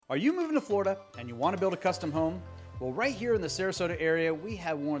Are you moving to Florida and you want to build a custom home? Well, right here in the Sarasota area, we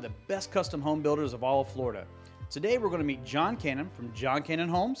have one of the best custom home builders of all of Florida. Today, we're going to meet John Cannon from John Cannon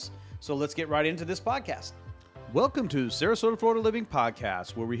Homes. So let's get right into this podcast. Welcome to Sarasota, Florida Living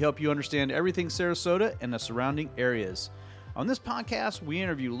Podcast, where we help you understand everything Sarasota and the surrounding areas. On this podcast, we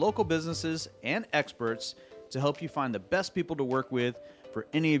interview local businesses and experts to help you find the best people to work with for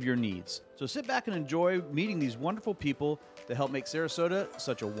any of your needs. So sit back and enjoy meeting these wonderful people that help make Sarasota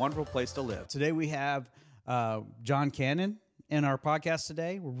such a wonderful place to live. Today we have John Cannon in our podcast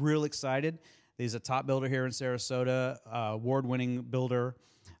today. We're real excited. He's a top builder here in Sarasota, award-winning builder.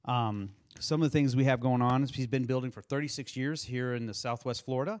 Some of the things we have going on is he's been building for 36 years here in the Southwest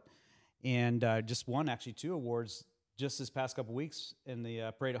Florida, and just won actually 2 awards just this past couple weeks in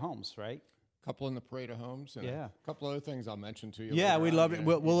the Parade of Homes, right? Couple in the Parade of Homes, and Yeah. a couple other things I'll mention to you. Yeah, later we on. love it.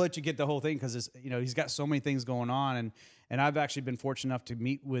 We'll let you get the whole thing because he's got so many things going on, and I've actually been fortunate enough to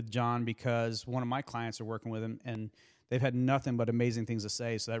meet with John because one of my clients are working with him, and they've had nothing but amazing things to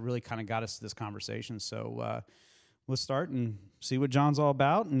say. So that really kind of got us to this conversation. So let's start and see what John's all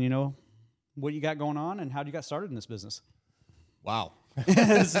about, and what you got going on, and how you got started in this business. Wow,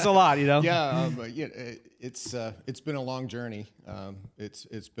 This is a lot, yeah, it's been a long journey.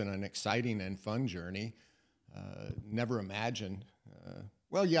 It's been an exciting and fun journey. Never imagined.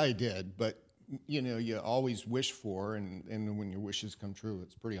 Well, yeah, I did, but you always wish for, and when your wishes come true,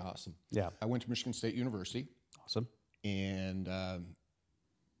 it's pretty awesome. Yeah. I went to Michigan State University Awesome. and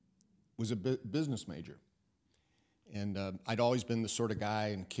was a business major. And I'd always been the sort of guy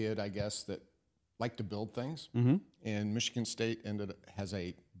and kid, I guess, that liked to build things. Mm-hmm. And Michigan State has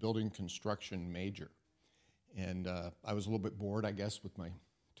a building construction major. And I was a little bit bored, I guess, with my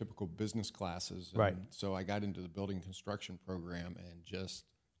typical business classes. And Right. so I got into the building construction program and just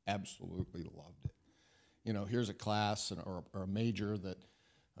absolutely loved it. Here's a class or a major that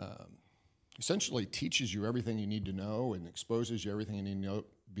essentially teaches you everything you need to know and exposes you everything you need to know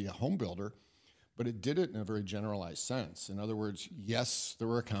to be a home builder. But it did it in a very generalized sense. In other words, yes, there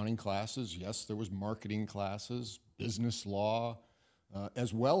were accounting classes. Yes, there was marketing classes, business law,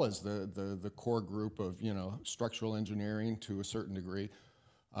 as well as the core group of structural engineering to a certain degree,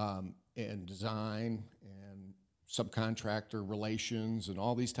 and design and subcontractor relations and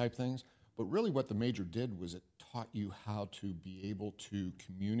all these type things. But really, what the major did was it taught you how to be able to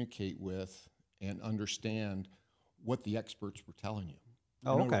communicate with and understand what the experts were telling you.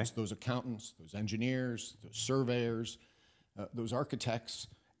 Oh, In other okay. words, those accountants, those engineers, those surveyors, those architects,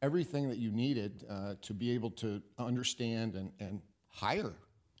 everything that you needed to be able to understand and hire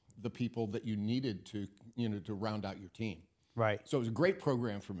the people that you needed to round out your team. Right. So it was a great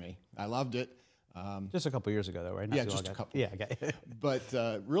program for me. I loved it. Just a couple years ago, though, right? Not Yeah, too just long a ago. couple. Yeah, okay.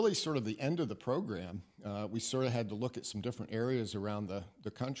 But really sort of the end of the program, we sort of had to look at some different areas around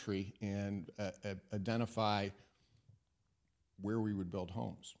the country and identify where we would build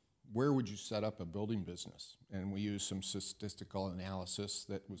homes. Where would you set up a building business? And we used some statistical analysis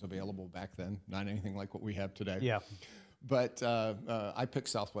that was available back then, not anything like what we have today. Yeah. But I picked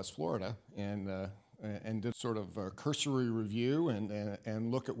Southwest Florida and did sort of a cursory review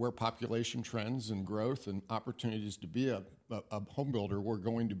and look at where population trends and growth and opportunities to be a home builder were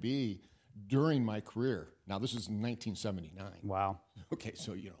going to be during my career. Now, this is in 1979. Wow. Okay,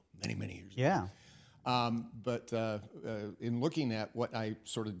 so, many, many years ago. Yeah. But in looking at what I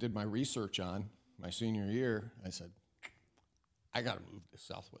sort of did my research on my senior year, I said, I got to move to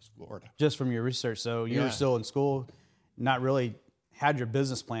Southwest Florida. Just from your research. So you were Yeah. still in school, not really had your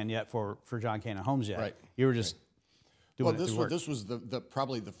business plan yet for John Cannon Homes yet. Right. You were just doing Well, it through work. this was the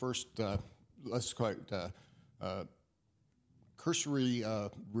probably the first let's call it cursory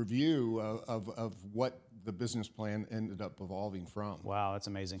review of what the business plan ended up evolving from. Wow, that's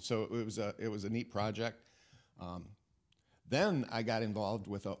amazing. So it was a neat project. Then I got involved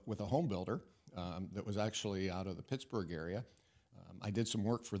with a home builder that was actually out of the Pittsburgh area. I did some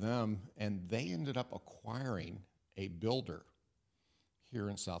work for them, and they ended up acquiring a builder here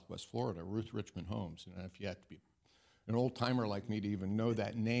in Southwest Florida, Ruth Richmond Homes. And if you have to be an old timer like me to even know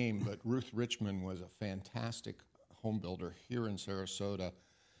that name, but Ruth Richmond was a fantastic home builder here in Sarasota,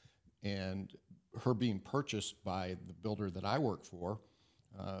 and her being purchased by the builder that I work for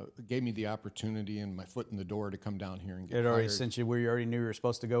gave me the opportunity and my foot in the door to come down here and get It already hired. sent you where you already knew you were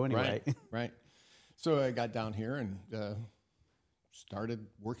supposed to go anyway. Right, right. So I got down here and started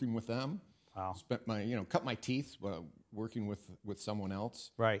working with them. Wow. Spent cut my teeth working with someone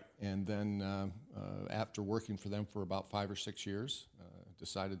else. Right. And then after working for them for about 5 or 6 years,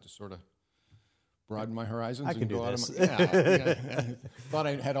 decided to sort of broaden my horizons. I and can do go out this. of my, yeah, thought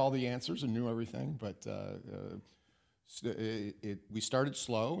I had all the answers and knew everything, but We started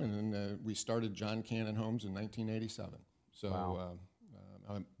slow, and then we started John Cannon Homes in 1987. So Wow.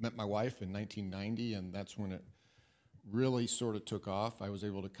 I met my wife in 1990, and that's when it really sort of took off. I was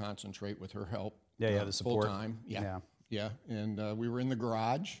able to concentrate with her help. Yeah, the support. Full time. Yeah. And we were in the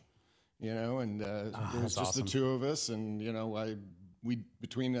garage, and it was just awesome. the two of us, and we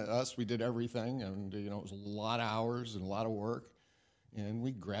between us we did everything, and it was a lot of hours and a lot of work, and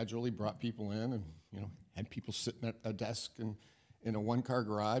we gradually brought people in, and had people sitting at a desk and in a one-car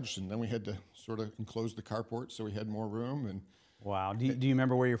garage, and then we had to sort of enclose the carport so we had more room. And Wow. Do you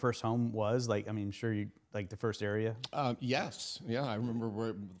remember where your first home was? Like, I mean, sure you like the first area. Yes, yeah, I remember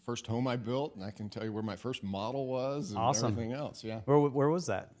where the first home I built, and I can tell you where my first model was and Awesome. everything else. Yeah, Where was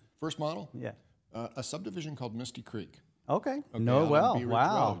that? first model, Yeah. a subdivision called Misty Creek. Okay. Okay, No, out on well, Bee Ridge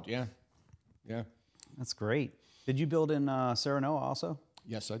wow. Road. Yeah, That's great. Did you build in Serenoa also?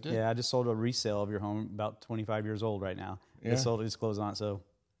 yes, I did. Yeah, I just sold a resale of your home, about 25 years old right now. Yeah. Just closed on it, so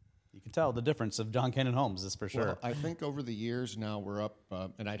you can tell the difference of John Cannon Homes, is for sure. Well, I think over the years now we're up,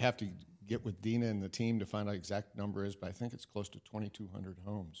 and I'd have to get with Dina and the team to find out exact number is, but I think it's close to 2,200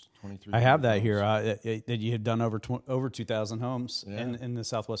 homes, 2,300. I have that homes. here, that you had done over 2,000 homes Yeah. in the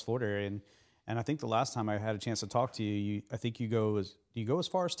Southwest Florida area. And I think the last time I had a chance to talk to you, I think do you go as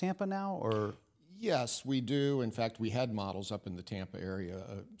far as Tampa now, or? Yes, we do. In fact, we had models up in the Tampa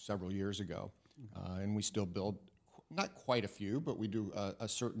area several years ago, and we still build not quite a few, but we do a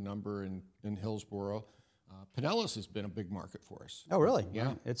certain number in Hillsborough. Pinellas has been a big market for us. Oh, really?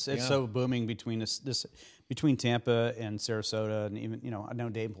 Yeah. It's Yeah. so booming between this between Tampa and Sarasota, and even I know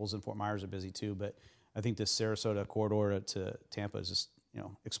Naples and Fort Myers are busy too, but I think this Sarasota corridor to Tampa is just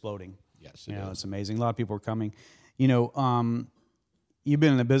exploding. Yes, it is. It's amazing. A lot of people are coming. You've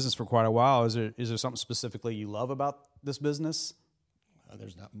been in the business for quite a while. Is there something specifically you love about this business?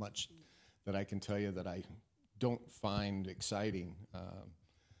 There's not much that I can tell you that I don't find exciting.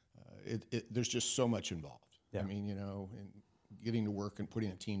 There's just so much involved. Yeah. I mean, in getting to work and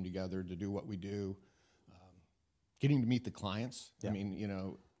putting a team together to do what we do, getting to meet the clients. Yeah. I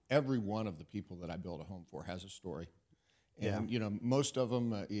mean, every one of the people that I build a home for has a story. And, Yeah. most of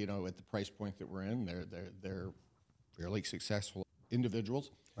them, at the price point that we're in, they're fairly successful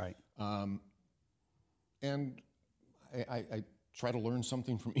individuals. Right. And I try to learn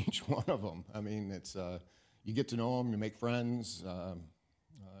something from each one of them. I mean, it's you get to know them, you make friends.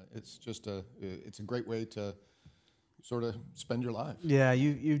 It's just it's a great way to sort of spend your life. Yeah,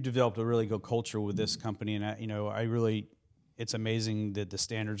 you've developed a really good culture with this company, and I really, it's amazing that the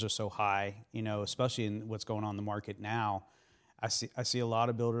standards are so high. Especially in what's going on in the market now. I see a lot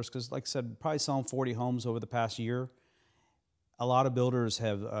of builders, because like I said, probably selling 40 homes over the past year. A lot of builders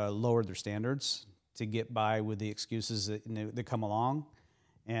have lowered their standards to get by with the excuses that come along.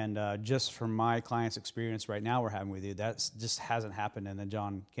 And just from my client's experience right now we're having with you, that just hasn't happened in the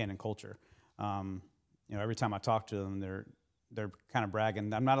John Cannon culture. Every time I talk to them, they're kind of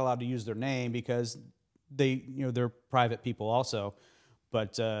bragging. I'm not allowed to use their name because they're private people also.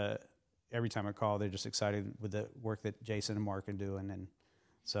 But every time I call, they're just excited with the work that Jason and Mark are doing. And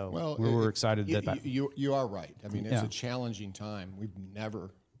so we're excited that you are right. I mean, it's Yeah. a challenging time. We've never,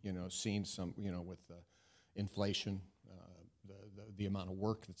 seen some, with inflation, the amount of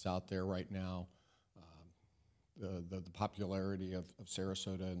work that's out there right now, the popularity of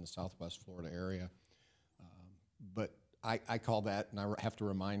Sarasota and the Southwest Florida area. But I call that, and I have to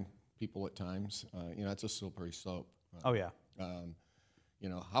remind people at times, it's a slippery slope. Oh, yeah.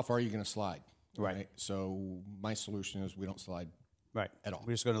 How far are you going to slide? Right. So my solution is we don't slide. Right. At all.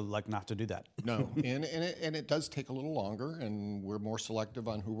 We're just going to not to do that. No, and it does take a little longer, and we're more selective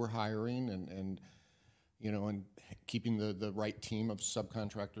on who we're hiring, and keeping the right team of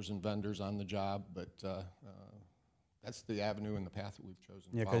subcontractors and vendors on the job. But that's the avenue and the path that we've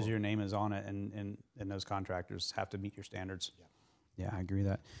chosen. Yeah, because your name is on it, and those contractors have to meet your standards. Yeah, I agree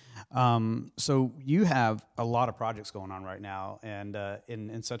with that. So you have a lot of projects going on right now, and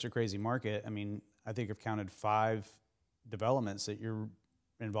in such a crazy market. I mean, I think I've counted 5 developments that you're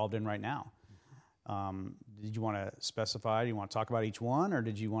involved in right now. Did you want to specify? Do you want to talk about each one, or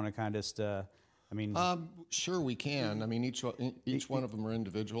did you want to kind of just? Sure, we can. I mean, each one of them are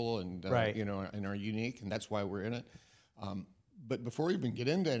individual and Right. and are unique, and that's why we're in it. But before we even get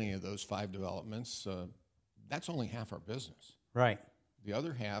into any of those 5 developments, that's only half our business. Right. The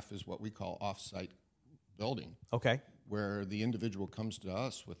other half is what we call off-site building, Okay. where the individual comes to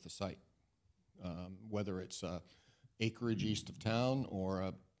us with the site, whether it's acreage east of town or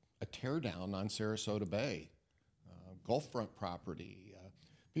a tear down on Sarasota Bay, Gulfront property.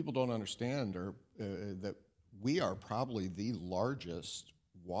 People don't understand that we are probably the largest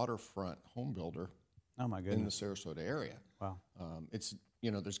waterfront home builder Oh my in goodness. the Sarasota area. Wow. It's,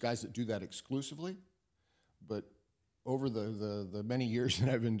 there's guys that do that exclusively, but over the many years that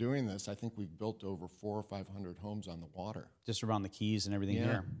I've been doing this, I think we've built over 400 or 500 homes on the water. Just around the Keys and everything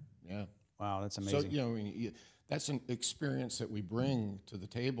here. Yeah. Wow, that's amazing. So, that's an experience that we bring to the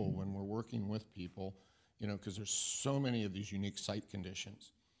table when we're working with people, because there's so many of these unique site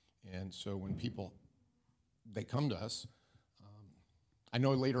conditions. And so when they come to us, I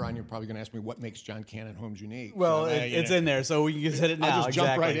know later on you're probably going to ask me what makes John Cannon Homes unique. Well, it's in there, so we can hit it now. I'll just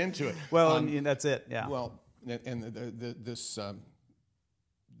jump right into it. Well, and that's it, yeah. Well, and this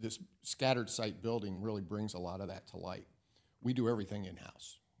scattered site building really brings a lot of that to light. We do everything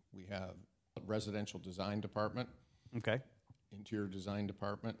in-house. We have a residential design department, Okay. interior design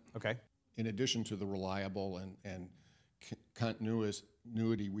department. Okay. In addition to the reliable and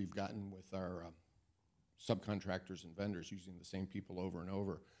continuity we've gotten with our subcontractors and vendors using the same people over and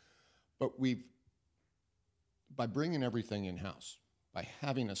over. But by bringing everything in-house, by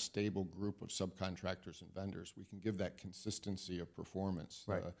having a stable group of subcontractors and vendors, we can give that consistency of performance.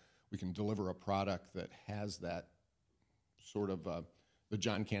 Right. We can deliver a product that has that sort of the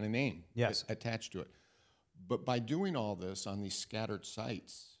John Cannon name attached to it. But by doing all this on these scattered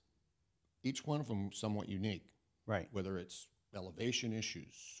sites, each one of them somewhat unique. Right. Whether it's elevation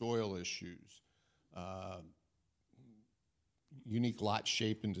issues, soil issues, unique lot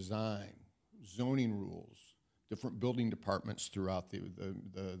shape and design, zoning rules, different building departments throughout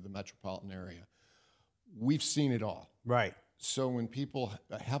the metropolitan area. We've seen it all. Right. So when people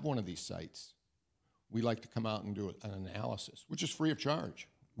have one of these sites, we like to come out and do an analysis, which is free of charge,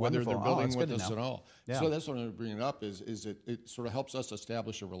 whether Wonderful. they're building that's with good to us know. at all. Yeah. So that's what I'm bringing up is it sort of helps us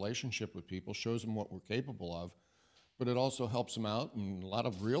establish a relationship with people, shows them what we're capable of, but it also helps them out. And a lot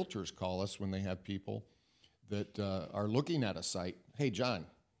of realtors call us when they have people that are looking at a site. Hey, John,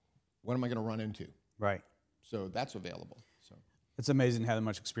 what am I going to run into? Right. So that's available. So It's amazing having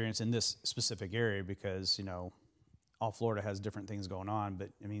much experience in this specific area because, all Florida has different things going on, but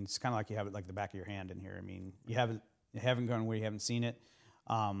I mean, it's kind of like you have it like the back of your hand in here. I mean, you haven't gone where you haven't seen it.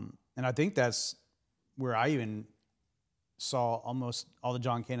 And I think that's where I even saw almost all the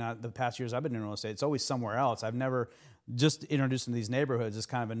John Cannon the past years I've been in real estate. It's always somewhere else. I've never just introduced into these neighborhoods. It's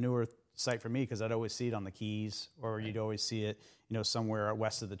kind of a newer site for me because I'd always see it on the Keys or you'd always see it, somewhere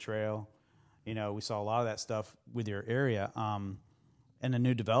west of the trail. We saw a lot of that stuff with your area. And the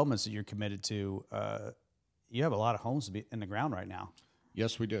new developments that you're committed to, you have a lot of homes to be in the ground right now.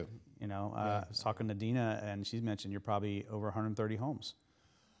 yes, we do. I was talking to Dina, and she mentioned you're probably over 130 homes.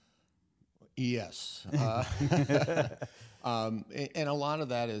 Yes, and a lot of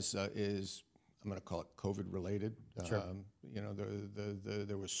that is I'm going to call it COVID related. Sure.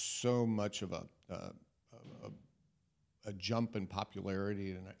 There was so much of a jump in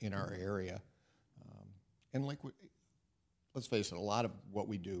popularity in our area, and let's face it, a lot of what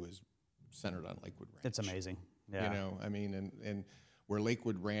we do is centered on Lakewood Ranch. It's amazing. Yeah. And where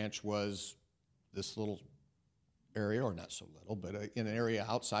Lakewood Ranch was this little area, or not so little, but in an area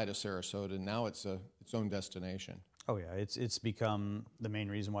outside of Sarasota, now it's its own destination. Oh yeah, it's become the main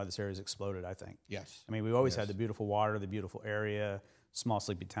reason why this area's exploded. I think. Yes. I mean, we've always had the beautiful water, the beautiful area, small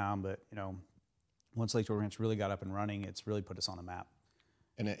sleepy town, but once Lakewood Ranch really got up and running, it's really put us on the map.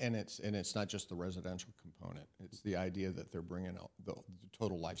 And it's not just the residential component; it's the idea that they're bringing out the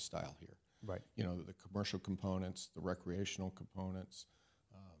total lifestyle here. Right. The commercial components, the recreational components,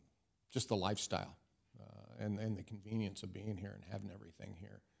 just the lifestyle, and the convenience of being here and having everything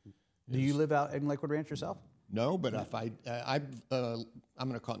here. Do you live out in Lakewood Ranch yourself? No, but if I'm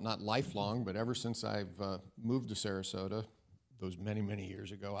going to call it not lifelong, but ever since I've moved to Sarasota, those many, many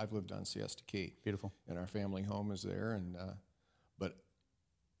years ago, I've lived on Siesta Key. Beautiful. And our family home is there, but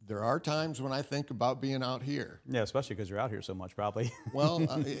there are times when I think about being out here. Yeah, especially because you're out here so much, probably. Well,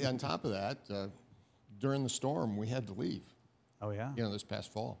 on top of that, during the storm, we had to leave. Oh yeah. This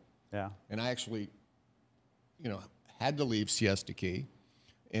past fall. Yeah. And I actually, had to leave Siesta Key,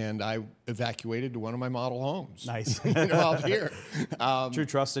 and I evacuated to one of my model homes. Nice. Out here. True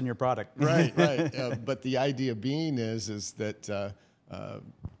trust in your product. Right. But the idea being is that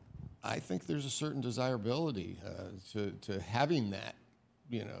I think there's a certain desirability to having that.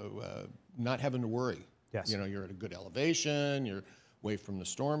 Not having to worry. Yes. You're at a good elevation, you're away from the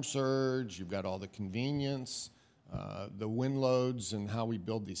storm surge, you've got all the convenience, the wind loads and how we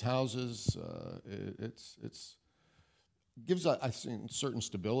build these houses. It's gives a certain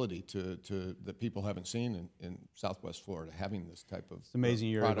stability to that people haven't seen in Southwest Florida, having this type of It's amazing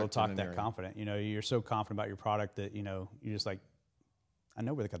you're able to talk that area. confident. You're so confident about your product that, you're just like, I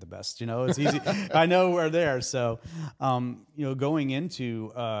know where they got the best, it's easy. I know we're there. So, going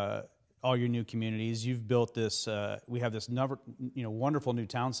into all your new communities. You've built this. We have this wonderful new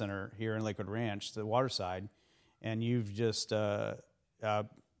town center here in Lakewood Ranch, the Waterside, and you've just have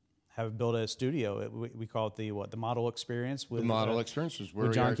built a studio. We call it the Model Experience. With, the Model Experience is where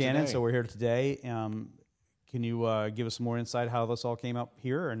with we John are Cannon. today. So we're here today. Can you give us some more insight how this all came up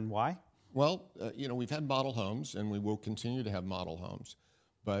here and why? Well, we've had model homes, and we will continue to have model homes,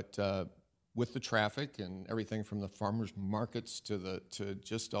 but with the traffic and everything from the farmers markets to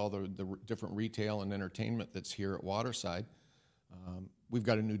just all the different retail and entertainment that's here at Waterside, we've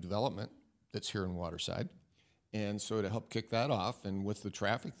got a new development that's here in Waterside. And so to help kick that off, and with the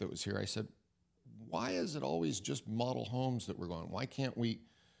traffic that was here, I said, why is it always just model homes that we're going? Why can't we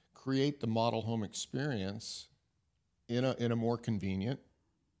create the model home experience in a more convenient?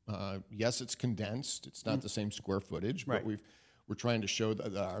 Yes, it's condensed. It's not the same square footage, but Right. we're trying to show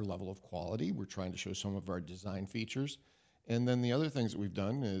our level of quality. We're trying to show some of our design features. And then the other things that we've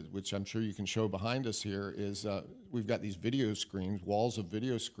done, which I'm sure you can show behind us here, is we've got these video screens, walls of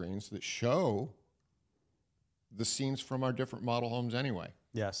video screens that show the scenes from our different model homes anyway.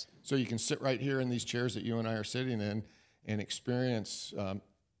 Yes. So you can sit right here in these chairs that you and I are sitting in and experience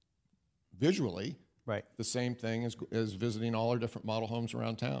visually Right. the same thing as visiting all our different model homes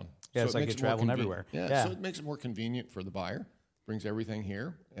around town. Yeah, So it's it like makes you're it more traveling convenient. everywhere. Yeah, Yeah. so it makes it more convenient for the buyer, brings everything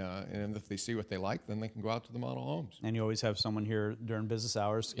here, and if they see what they like, then they can go out to the model homes. And you always have someone here during business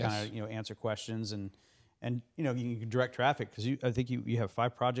hours to Yes. kind of answer questions and you can direct traffic because I think you have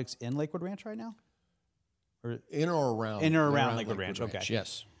 5 projects in Lakewood Ranch right now. In or around? In or around Lakewood Ranch, okay.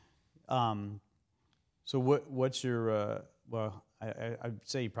 Yes. So what's your I'd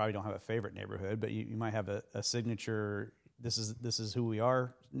say you probably don't have a favorite neighborhood, but you might have a signature. This is who we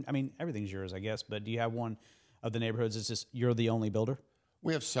are. I mean, everything's yours, I guess. But do you have one of the neighborhoods that's just you're the only builder?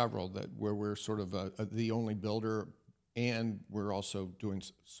 We have several where we're sort of the only builder, and we're also doing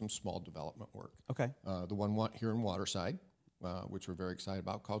some small development work. Okay. The one here in Waterside, which we're very excited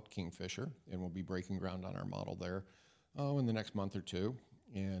about, called Kingfisher, and we'll be breaking ground on our model there in the next month or two.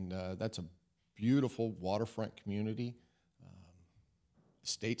 And that's a beautiful waterfront community,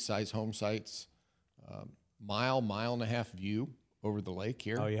 state-size home sites, mile and a half view over the lake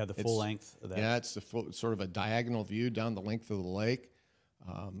here. Oh, you have the full length of that. Yeah, it's the full, sort of a diagonal view down the length of the lake.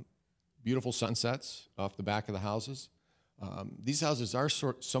 Beautiful sunsets off the back of the houses. These houses are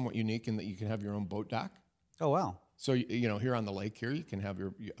somewhat unique in that you can have your own boat dock. Oh, wow. So here on the lake here, you can have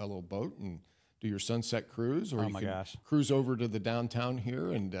a little boat and do your sunset cruise, or Oh, you my can gosh. cruise over to the downtown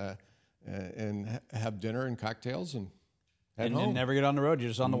here and have dinner and cocktails and head And home. never get on the road. You're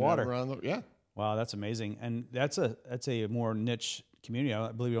just on the water. Yeah. Wow, that's amazing. And that's a more niche community.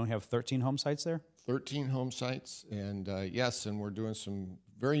 I believe you only have 13 home sites there. 13 home sites, and yes, and we're doing some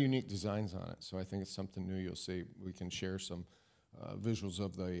very unique designs on it. So I think it's something new you'll see. We can share some visuals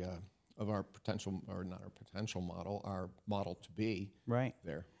of our potential, or not our potential model, our model to be Right.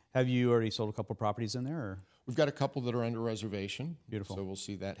 there. Have you already sold a couple properties in there? Or? We've got a couple that are under reservation. Beautiful. So we'll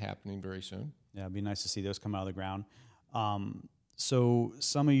see that happening very soon. Yeah, it'd be nice to see those come out of the ground. So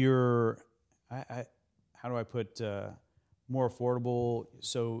some of your, how do I put more affordable?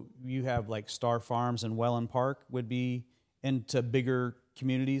 So you have like Star Farms and Welland Park would be into bigger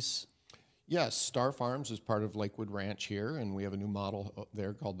communities. Yes, Star Farms is part of Lakewood Ranch here, and we have a new model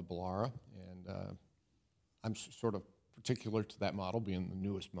there called the Bellara, and I'm sort of particular to that model, being the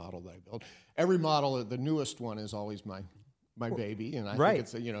newest model that I built. Every model, the newest one is always my baby, and I Right.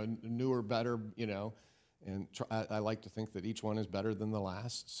 think it's newer, better, and I like to think that each one is better than the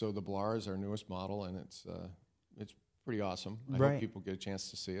last. So the Bellara is our newest model, and it's pretty awesome. I Right. hope people get a chance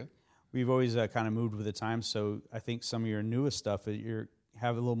to see it. We've always kind of moved with the times, so I think some of your newest stuff you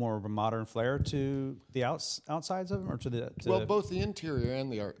have a little more of a modern flair to the outsides of them, or to the Well, both the interior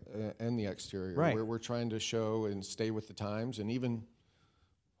and the exterior. Right. We're trying to show and stay with the times, and even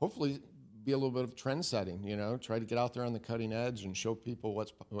hopefully be a little bit of trend setting. Try to get out there on the cutting edge and show people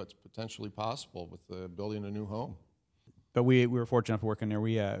what's potentially possible with building a new home. But we were fortunate enough to work in there.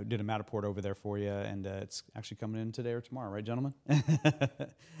 We did a Matterport over there for you, and it's actually coming in today or tomorrow, right, gentlemen?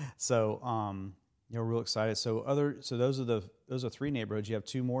 So we're real excited. So those are 3 neighborhoods. You have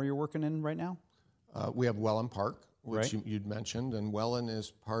 2 more you're working in right now. We have Welland Park, which Right. you'd mentioned, and Welland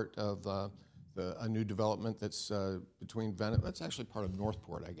is part of a new development that's between Venice. That's actually part of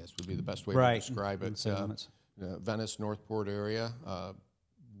Northport, I guess, would be the best way Right. to describe In it. the same limits. Venice, Northport area,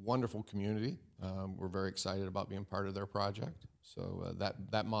 wonderful community. We're very excited about being part of their project. So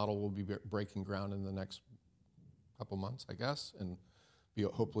that model will be breaking ground in the next couple months, I guess, and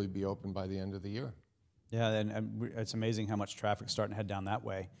hopefully be open by the end of the year. Yeah, and it's amazing how much traffic's starting to head down that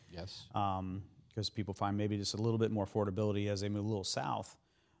way. Yes. Because people find maybe just a little bit more affordability as they move a little south.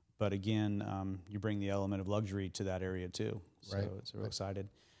 but again, you bring the element of luxury to that area too. So Right. it's real excited.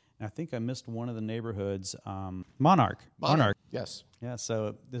 And I think I missed one of the neighborhoods, Monarch. Monarch. Yes. Yeah.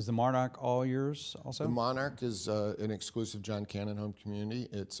 So is the Monarch all yours also? The Monarch is an exclusive John Cannon home community.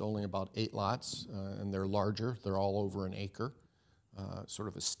 It's only about 8 lots, and they're larger. They're all over an acre, sort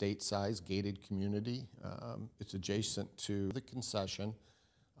of a state-size gated community. It's adjacent to the concession.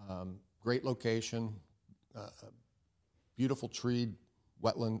 Great location, beautiful treed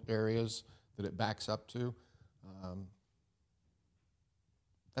wetland areas that it backs up to.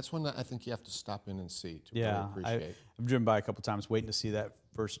 That's one that I think you have to stop in and see to really appreciate. I've driven by a couple times waiting to see that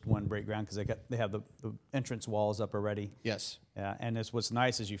first one break ground because they have the entrance walls up already. Yes. Yeah, and what's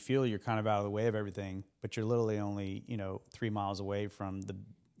nice is you feel you're kind of out of the way of everything, but you're literally only 3 miles away from the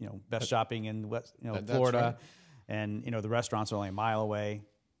best shopping in Florida, right. and the restaurants are only a mile away,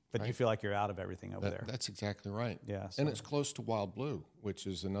 but you feel like you're out of everything over there. That's exactly right. Yeah, and it's close to Wild Blue, which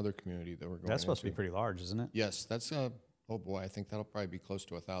is another community that we're going. That's supposed to be pretty large, isn't it? Yes, that's oh boy, I think that'll probably be close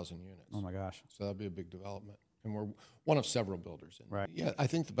to 1,000 units. Oh my gosh! So that'll be a big development, and we're one of several builders. Right. Yeah, I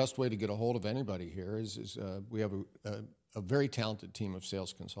think the best way to get a hold of anybody here is we have a very talented team of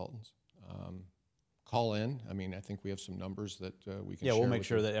sales consultants. Call in. I mean, I think we have some numbers that we can. Yeah, share we'll make with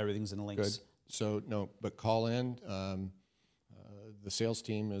sure you. that everything's in the links. Good. So no, but call in. The sales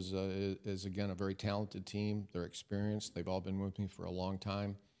team is again a very talented team. They're experienced. They've all been with me for a long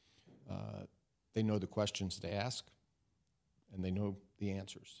time. They know the questions to ask, and they know the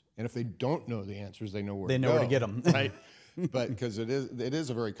answers. And if they don't know the answers, they know where where to get them. Right. But because it is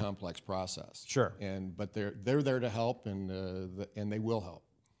a very complex process. Sure. But they're there to help, and they will help.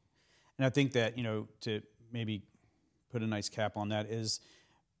 And I think that to maybe put a nice cap on that is,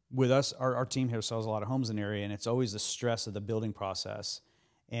 with us, our team here sells a lot of homes in the area, and it's always the stress of the building process.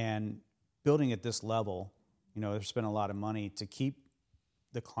 And building at this level, they've spent a lot of money to keep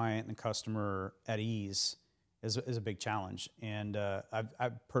the client and the customer at ease is a big challenge. And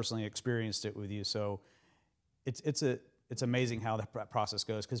I've personally experienced it with you. So it's amazing how that process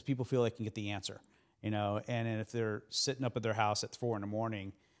goes, because people feel they can get the answer, and if they're sitting up at their house at 4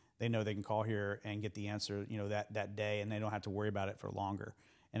 a.m, they know they can call here and get the answer, that day, and they don't have to worry about it for longer.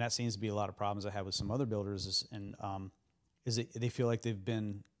 And that seems to be a lot of problems I have with some other builders they feel like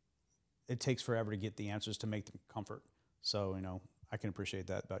it takes forever to get the answers to make them comfort. So, I can appreciate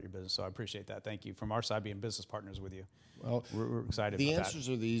that about your business. So I appreciate that. Thank you. From our side, being business partners with you. Well, we're excited the about answers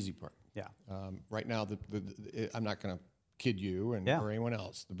are the easy part. Yeah. Right now, I'm not going to kid you or anyone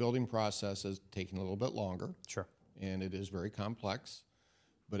else. The building process is taking a little bit longer. Sure. And it is very complex.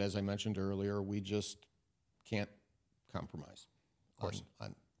 But as I mentioned earlier, we just can't compromise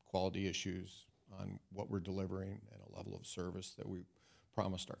on quality issues, on what we're delivering, and a level of service that we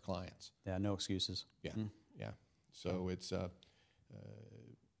promised our clients. Yeah, no excuses. Yeah, yeah. So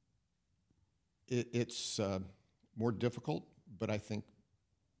it's more difficult, but I think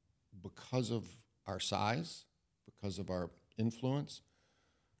because of our size, because of our influence,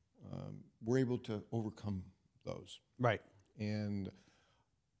 we're able to overcome those. Right. And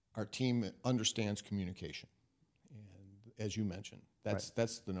our team understands communication. And as you mentioned,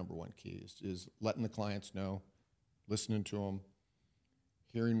 that's the number one key is letting the clients know, listening to them,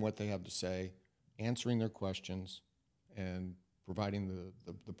 hearing what they have to say, answering their questions, and providing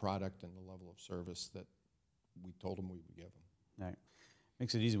the product and the level of service that we told them we would give them. Right.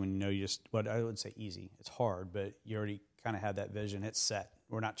 Makes it easy when what I would say easy. It's hard, but you already kind of have that vision. It's set.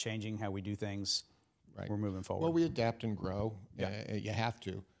 We're not changing how we do things. Right. We're moving forward. Well, we adapt and grow. Yeah. You have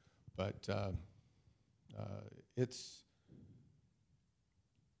to. But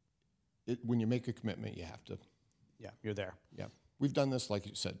when you make a commitment, you have to. Yeah, you're there. Yeah. We've done this, like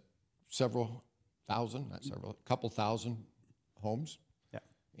you said, a couple thousand homes. Yeah.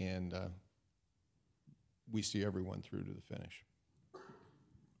 And we see everyone through to the finish.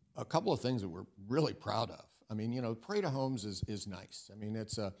 A couple of things that we're really proud of. I mean, Parade of Homes is nice. I mean,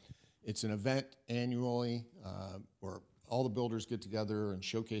 it's an event annually where all the builders get together and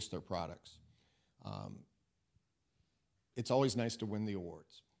showcase their products. It's always nice to win the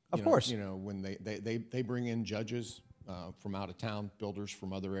awards. Of course. When they bring in judges from out of town, builders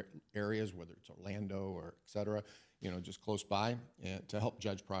from other areas, whether it's Orlando or et cetera, just close by, and to help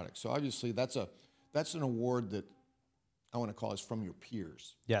judge products. So obviously that's an award that I want to call is from your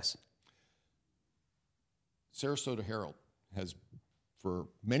peers. Yes. Sarasota Herald has, for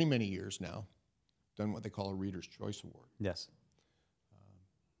many, many years now, done what they call a Reader's Choice Award. Yes.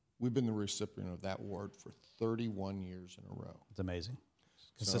 We've been the recipient of that award for 31 years in a row. It's amazing.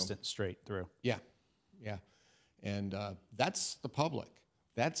 Consistent, straight through. Yeah, yeah. And that's the public.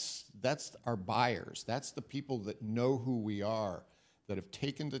 That's our buyers. That's the people that know who we are, that have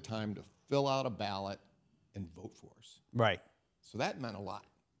taken the time to fill out a ballot and vote for us. Right. So that meant a lot.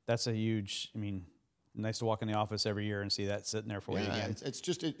 That's a huge, I mean, nice to walk in the office every year and see that sitting there for you again. It's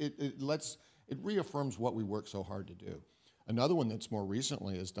just, it reaffirms what we work so hard to do. Another one that's more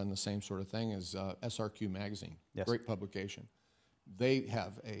recently has done the same sort of thing is SRQ Magazine, Yes. Great publication. They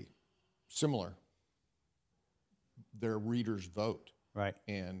have a similar, their readers vote. Right.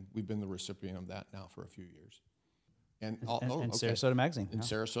 And we've been the recipient of that now for a few years. And Sarasota Magazine. And huh?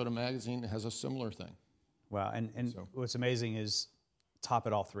 Sarasota Magazine has a similar thing. Wow. And So- what's amazing is top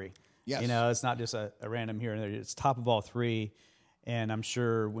at all three. Yes. You know, it's not just a random here and there. It's top of all three. And I'm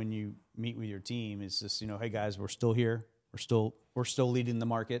sure when you meet with your team, it's just, you know, hey guys, we're still here. We're still leading the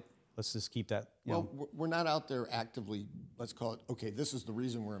market. Let's just keep that. You know. Well, we're not out there actively, let's call it, okay, this is the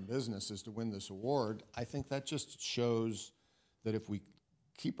reason we're in business is to win this award. I think that just shows that if we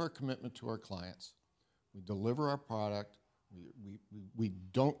keep our commitment to our clients, we deliver our product, we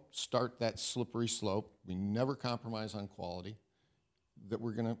don't start that slippery slope, we never compromise on quality, that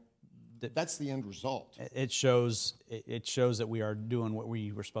we're going to, that's the end result. It shows that we are doing what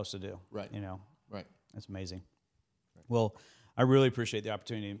we were supposed to do. Right. You know, Right. that's amazing. Right. Well, I really appreciate the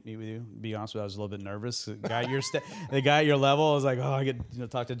opportunity to meet with you. To be honest with you, I was a little bit nervous. The guy at your level, I was like, oh, I get to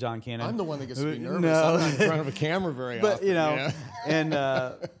talk to John Cannon. I'm the one that gets to be nervous. No. I'm not in front of a camera very often. But, you know, yeah. and,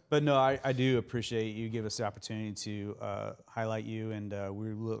 but no, I do appreciate you give us the opportunity to highlight you, and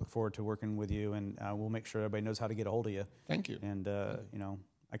we look forward to working with you, and we'll make sure everybody knows how to get a hold of you. Thank you. And, you know,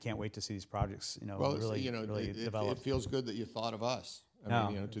 I can't wait to see these projects, you know, Well, really, you know, really it develop. feels good that you thought of us. I No.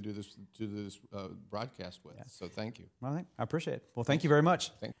 mean, you know, to do this broadcast with. So thank you. Well, I appreciate it. Well, thank you very much.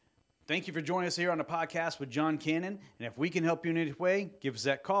 Thank you for joining us here on the podcast with John Cannon. And if we can help you in any way, give us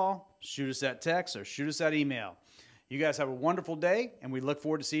that call, shoot us that text, or shoot us that email. You guys have a wonderful day, and we look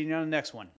forward to seeing you on the next one.